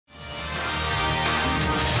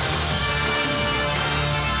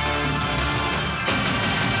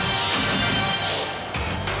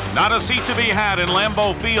Not a seat to be had in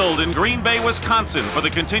Lambeau Field in Green Bay, Wisconsin for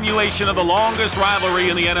the continuation of the longest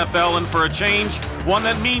rivalry in the NFL, and for a change, one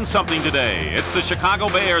that means something today. It's the Chicago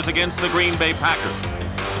Bears against the Green Bay Packers.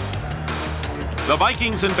 The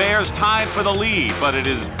Vikings and Bears tied for the lead, but it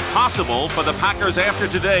is possible for the Packers after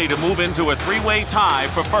today to move into a three-way tie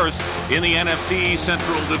for first in the NFC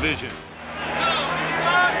Central Division.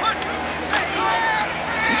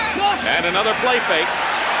 And another play fake.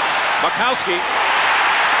 Makowski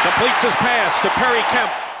completes his pass to Perry Kemp.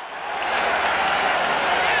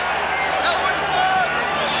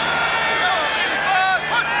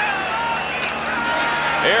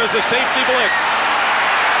 Here's a safety blitz.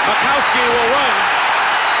 Makowski will run.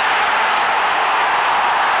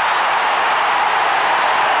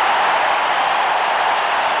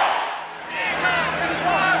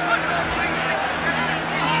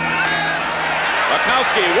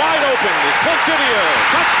 Makowski wide open is Clint Didier.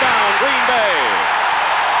 Touchdown, Green Bay.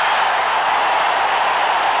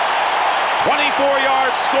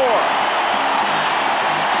 24-yard score.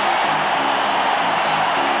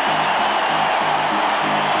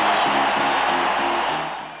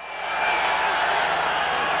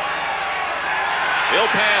 He'll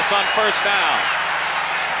pass on first down.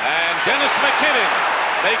 And Dennis McKinnon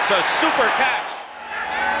makes a super catch.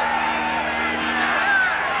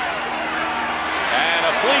 And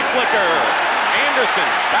a flea flicker. Anderson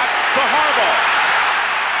back to Harbaugh.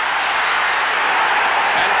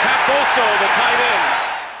 And Capozzo, the tight end.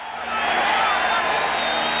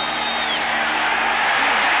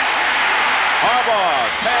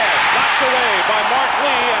 Harbaugh's pass knocked away by Mark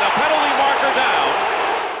Lee, and a penalty marker down.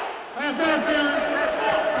 Pass interference.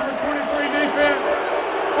 Number 23 defense.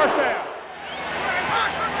 First down.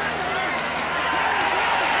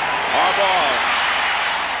 Harbaugh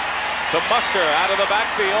to Muster out of the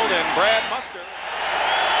backfield, and Brad Muster.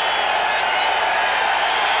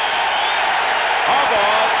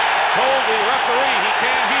 Harbaugh told the referee he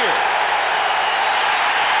can't hear.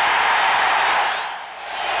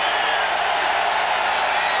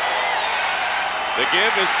 The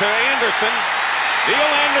give is to Anderson.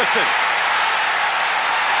 Neil Anderson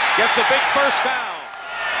gets a big first down.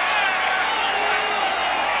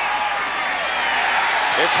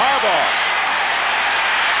 It's Harbaugh.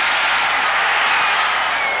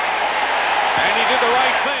 And he did the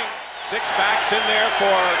right thing. Six backs in there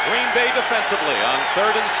for Green Bay defensively on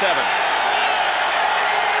 3rd and 7.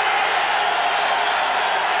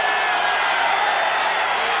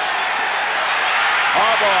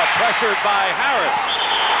 Harbaugh pressured by Harris.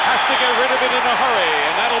 Has to get rid of it in a hurry,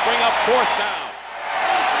 and that'll bring up 4th down.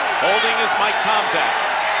 Holding is Mike Tomczak.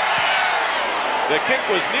 The kick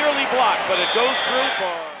was nearly blocked, but it goes through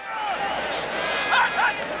for...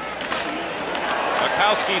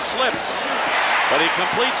 Makowski slips, but he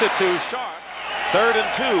completes it to Sharp. 3rd and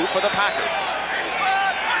 2 for the Packers.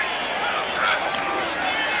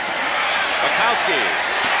 Makowski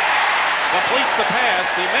completes the pass.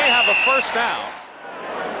 He may have a first down.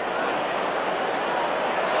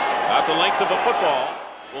 At the length of the football.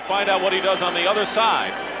 We'll find out what he does on the other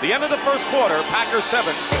side. The end of the first quarter, Packers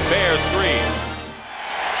 7, Bears 3.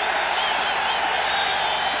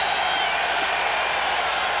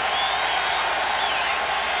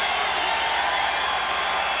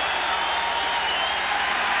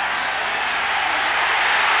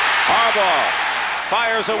 Harbaugh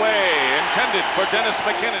fires away, intended for Dennis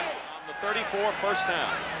McKinnon on the 34, first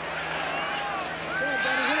down.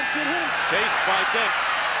 Chased by Dent.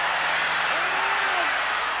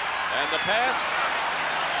 And the pass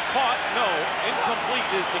caught, no, incomplete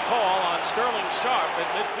is the call on Sterling Sharp at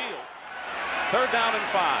midfield. 3rd down and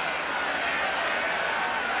 5.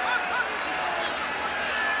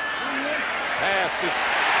 Pass is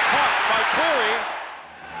caught by Cleary.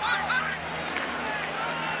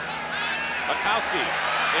 Makowski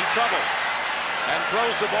in trouble and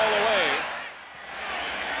throws the ball away.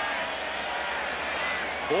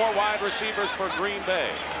 4 wide receivers for Green Bay.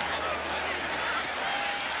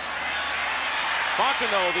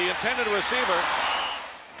 Fontenot, the intended receiver.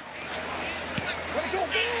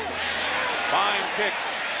 Fine kick.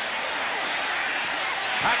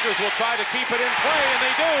 Packers will try to keep it in play, and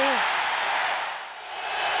they do.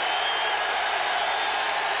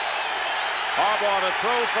 Harbaugh to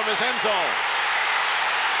throw from his end zone.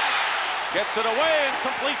 Gets it away and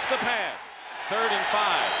completes the pass. 3rd and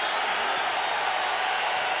 5.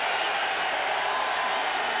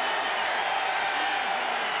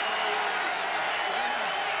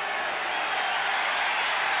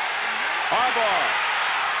 Harbaugh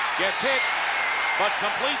gets hit, but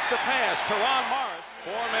completes the pass to Ron Morris.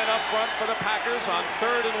 4 men up front for the Packers on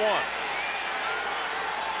 3rd and 1.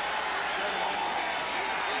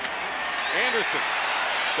 Anderson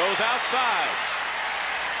goes outside.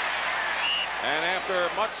 And after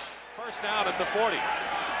much, first down at the 40.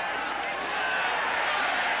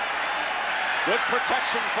 Good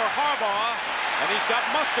protection for Harbaugh, and he's got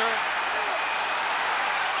Muster.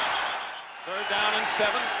 Third down and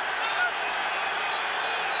 7.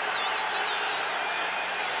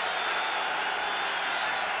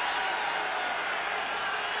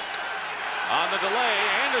 On the delay,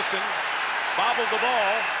 Anderson bobbled the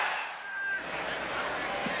ball.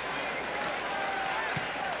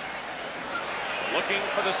 Looking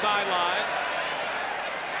for the sidelines.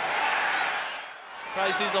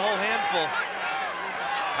 Probably sees a whole handful.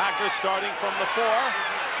 Packers starting from the 4.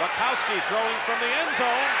 Bukowski throwing from the end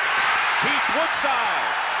zone. Keith Woodside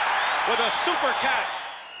with a super catch.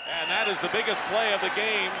 And that is the biggest play of the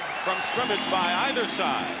game from scrimmage by either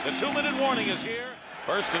side. The 2-minute warning is here.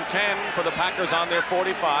 First and 10 for the Packers on their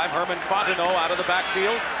 45. Herman Fontenot out of the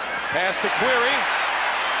backfield. Pass to Query.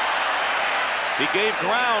 He gave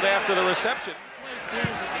ground after the reception.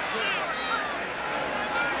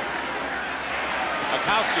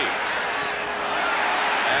 Bukowski.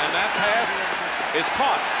 And that pass is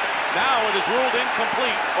caught. Now it is ruled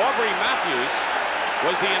incomplete. Aubrey Matthews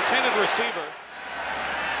was the intended receiver.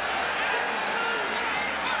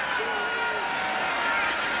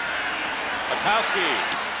 Bukowski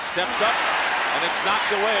steps up, and it's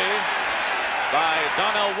knocked away by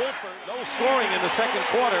Donnell Wolford. No scoring in the second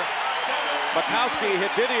quarter. Bukowski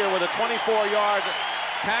hit Didier with a 24-yard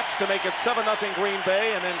catch to make it 7-0 Green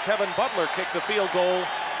Bay, and then Kevin Butler kicked a field goal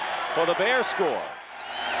for the Bears score.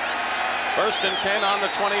 First and 10 on the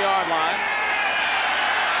 20-yard line.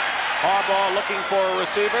 Harbaugh looking for a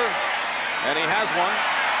receiver, and he has one.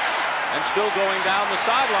 And still going down the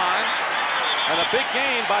sidelines. And a big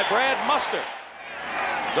gain by Brad Muster.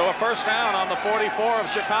 So a first down on the 44 of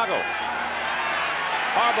Chicago.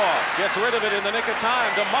 Harbaugh gets rid of it in the nick of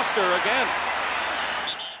time to Muster again.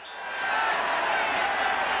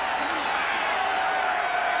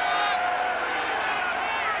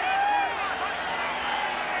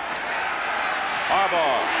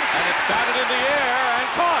 Harbaugh, and it's batted in the air and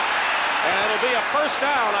caught. And it'll be a first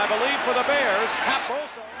down, I believe, for the Bears.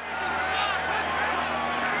 Caposo.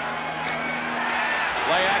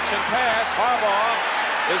 Play action pass. Harbaugh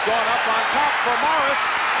is going up on top for Morris.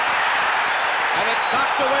 And it's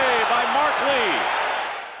knocked away by Mark Lee.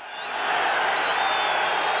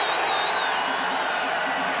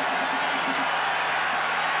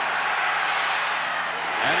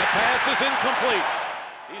 And the pass is incomplete.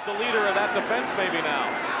 He's the leader of that defense maybe now.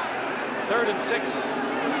 3rd and 6.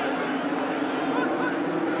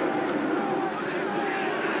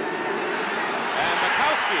 And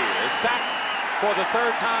Bukowski is sacked for the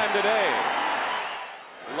 3rd time today.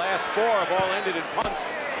 The last 4 have all ended in punts.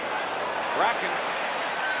 Bracken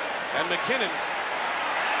and McKinnon.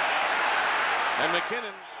 And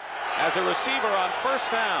McKinnon as a receiver on first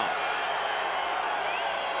down.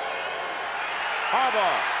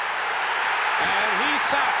 Harbaugh. And he's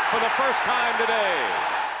sacked for the first time today.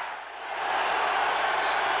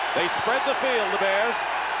 They spread the field, the Bears.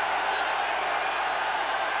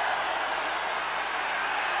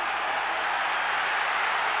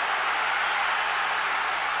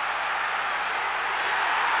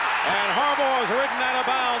 And Harbaugh is ridden out of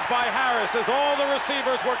bounds by Harris as all the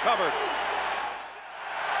receivers were covered.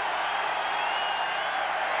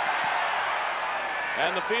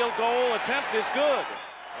 And the field goal attempt is good.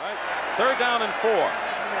 Right. 3rd down and 4.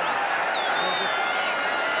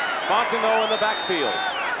 Fontenot in the backfield.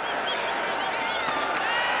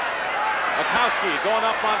 Bukowski going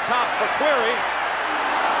up on top for Query.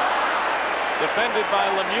 Defended by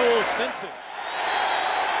Lemuel Stinson.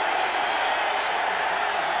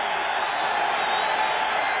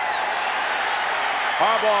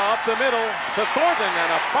 Harbaugh up the middle to Thornton, and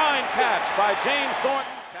a fine catch by James Thornton.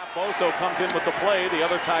 Caposo comes in with the play, the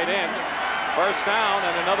other tight end. First down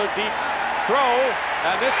and another deep throw,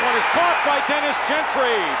 and this one is caught by Dennis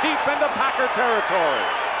Gentry, deep into Packer territory.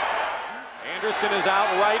 Anderson is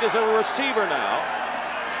out right as a receiver now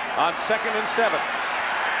on 2nd and 7.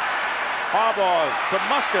 Harbaugh to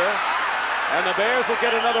Muster, and the Bears will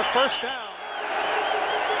get another first down.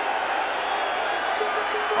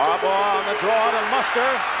 Harbaugh on the draw to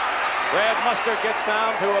Muster. Brad Muster gets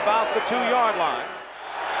down to about the 2-yard line.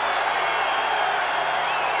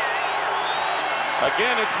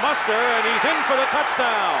 Again, it's Muster, and he's in for the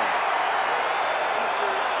touchdown.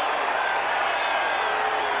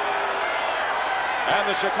 And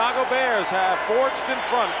the Chicago Bears have forged in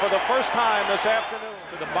front for the first time this afternoon.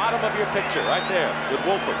 To the bottom of your picture, right there, with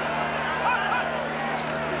Wolford.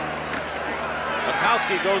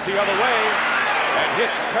 Bukowski goes the other way and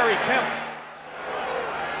hits Perry Kemp.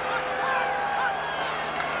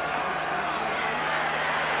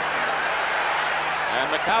 And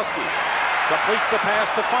Mikowski completes the pass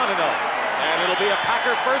to Fontenot. And it'll be a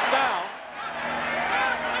Packer first down.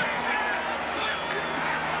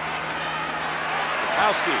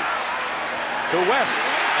 Mikowski to West.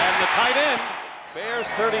 And the tight end. Bears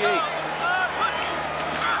 38.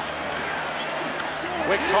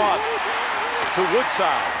 Quick toss to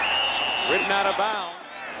Woodside. Ridden out of bounds.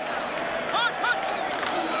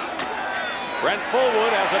 Brent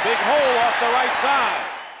Fullwood has a big hole off the right side.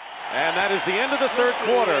 And that is the end of the third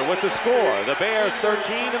quarter with the score. The Bears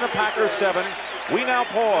 13 and the Packers 7. We now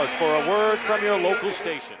pause for a word from your local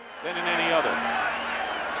station, than in any other.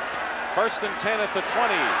 1st and 10 at the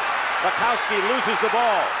 20. Mikowski loses the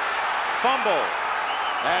ball. Fumble.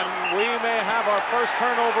 And we may have our first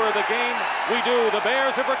turnover of the game. We do. The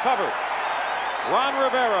Bears have recovered. Ron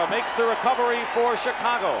Rivera makes the recovery for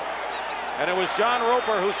Chicago. And it was John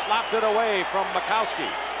Roper who slapped it away from Mikowski.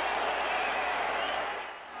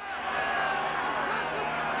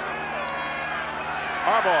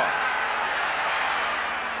 Harbaugh.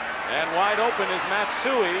 And wide open is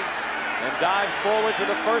Matsui and dives forward to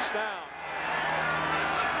the first down.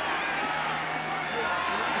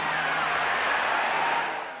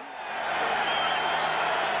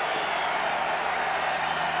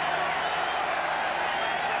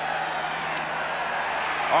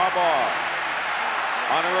 Harbaugh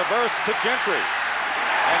on a reverse to Gentry.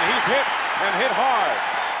 And he's hit, and hit hard.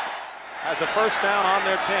 Has a first down on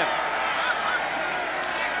their 10.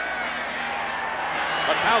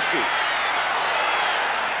 Mikowski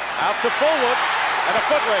out to Fullwood, and a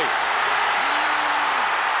foot race.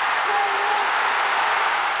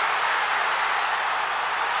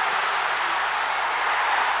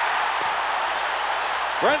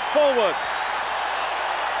 Brent Fullwood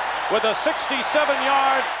with a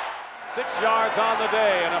 67-yard, 6 yards on the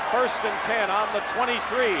day, and a 1st and 10 on the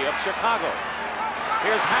 23 of Chicago.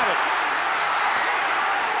 Here's Haddix.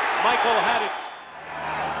 Michael Haddix.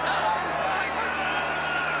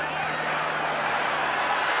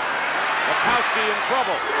 Mikowski in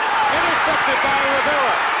trouble. Intercepted by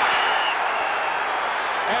Rivera.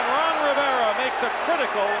 And Ron Rivera makes a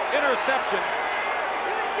critical interception.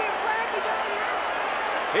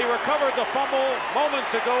 He recovered the fumble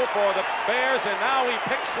moments ago for the Bears, and now he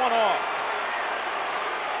picks one off.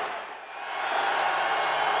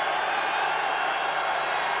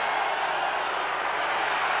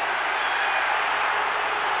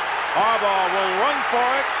 Harbaugh will run for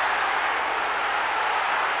it.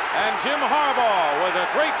 And Jim Harbaugh, with a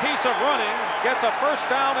great piece of running, gets a first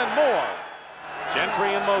down and more.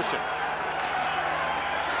 Gentry in motion.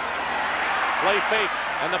 Play fake,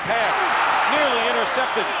 and the pass nearly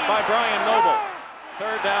intercepted by Brian Noble.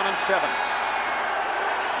 3rd down and 7.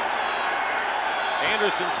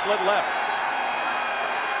 Anderson split left.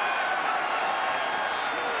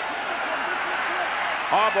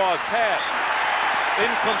 Harbaugh's pass,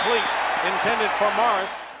 incomplete, intended for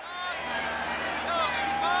Morris.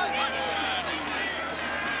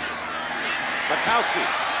 Mikowski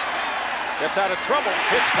gets out of trouble,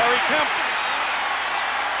 hits Perry Kemp.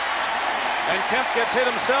 And Kemp gets hit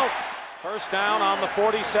himself. First down on the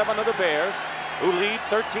 47 of the Bears, who lead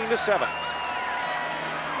 13-7.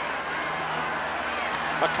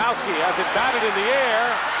 Mikowski has it batted in the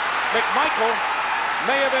air. McMichael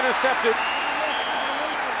may have intercepted.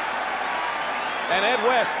 And Ed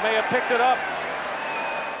West may have picked it up.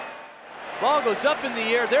 Ball goes up in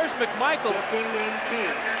the air. There's McMichael.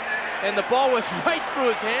 And the ball was right through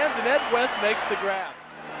his hands, and Ed West makes the grab.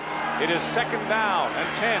 It is 2nd down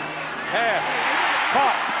and 10. Pass is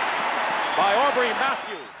caught by Aubrey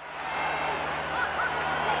Matthew.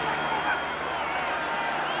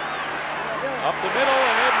 Up the middle,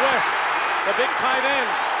 and Ed West, the big tight end,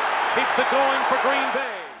 keeps it going for Green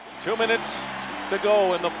Bay. 2 minutes to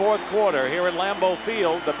go in the 4th quarter here at Lambeau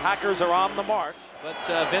Field. The Packers are on the march. But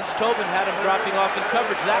Vince Tobin had him dropping off in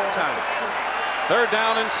coverage that time. 3rd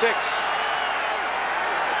down and 6.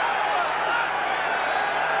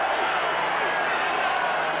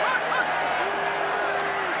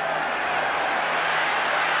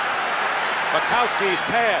 Mikowski's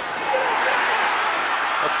pass.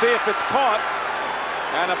 Let's see if it's caught.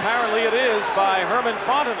 And apparently it is by Herman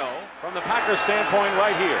Fontenot from the Packers standpoint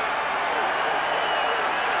right here.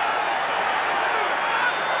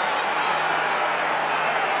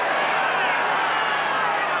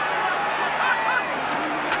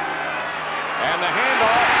 And the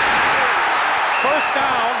handoff. First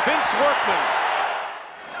down, Vince Workman.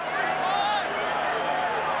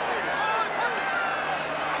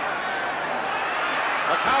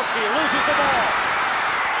 Mikowski loses the ball.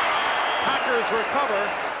 Packers recover.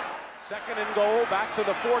 2nd and goal, back to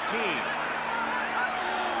the 14.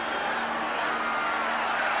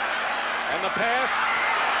 And the pass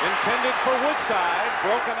intended for Woodside,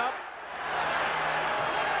 broken up.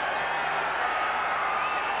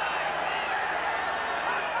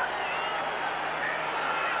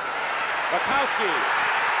 Bukowski.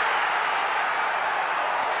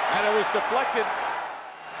 And it was deflected.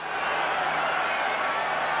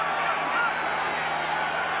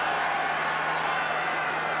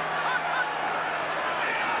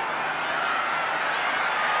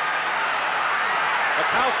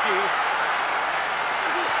 Bukowski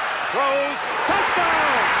throws,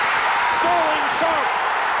 touchdown! Sterling Sharp.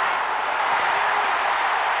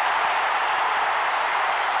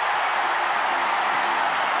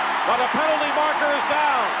 But a penalty marker is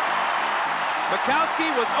down.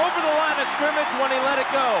 Bukowski was over the line of scrimmage when he let it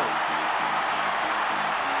go.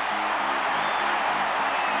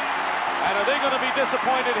 And are they going to be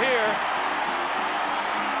disappointed here?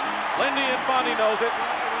 Lindy Infante knows it.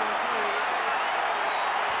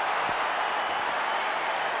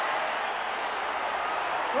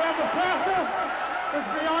 We have the passer. It's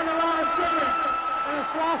beyond the line of scrimmage. And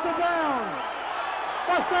it's lost down.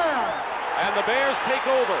 First down. And the Bears take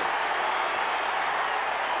over.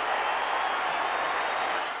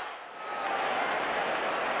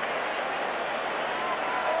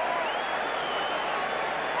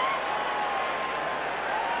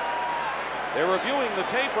 They're reviewing the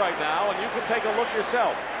tape right now, and you can take a look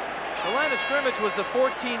yourself. The line of scrimmage was the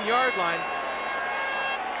 14-yard line.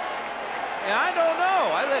 And I don't know.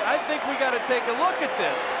 I think we got to take a look at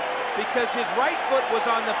this because his right foot was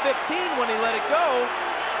on the 15 when he let it go.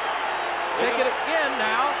 Take it again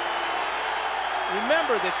now.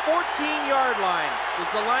 Remember, the 14-yard line is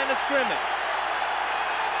the line of scrimmage.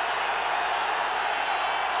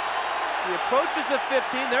 He approaches the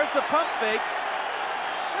 15. There's the pump fake.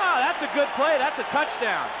 Oh, that's a good play. That's a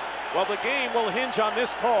touchdown. Well, the game will hinge on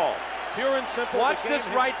this call. Pure and simple. Watch this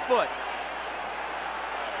right foot.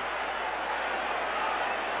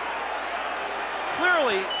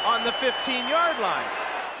 Clearly on the 15-yard line.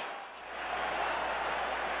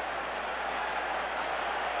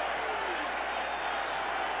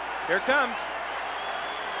 Here it comes.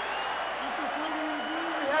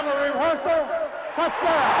 We have a reversal.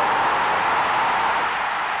 Touchdown.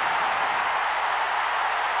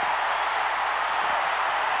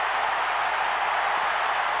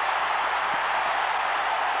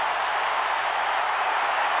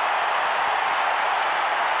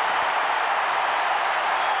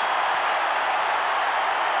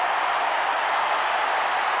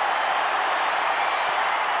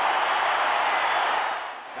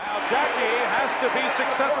 Jackie has to be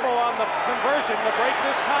successful on the conversion to break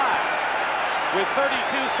this tie with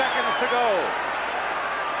 32 seconds to go.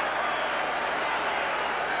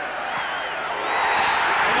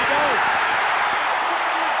 And he does.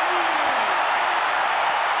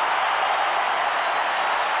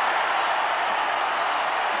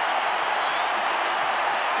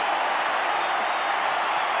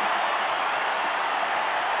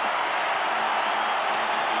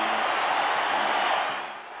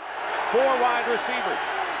 Four wide receivers.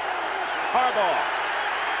 Harbaugh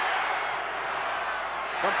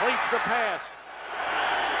completes the pass.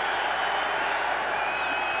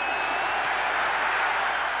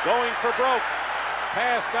 Going for broke.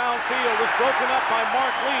 Pass downfield was broken up by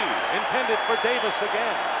Mark Lee. Intended for Davis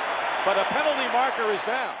again. But a penalty marker is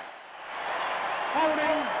down.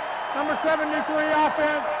 Holding. Number 73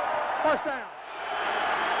 offense. First down.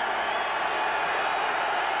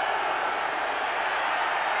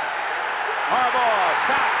 Harbaugh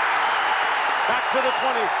sacked. Back to the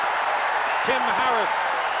 20. Tim Harris.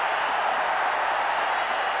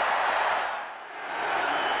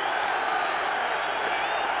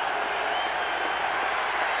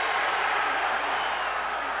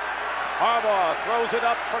 Harbaugh throws it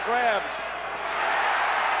up for grabs.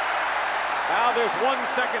 Now there's 1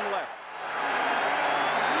 second left.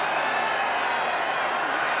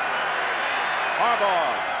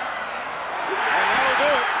 Harbaugh. And that'll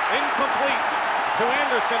do it. Incomplete to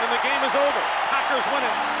Anderson, and the game is over. Packers win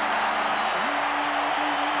it.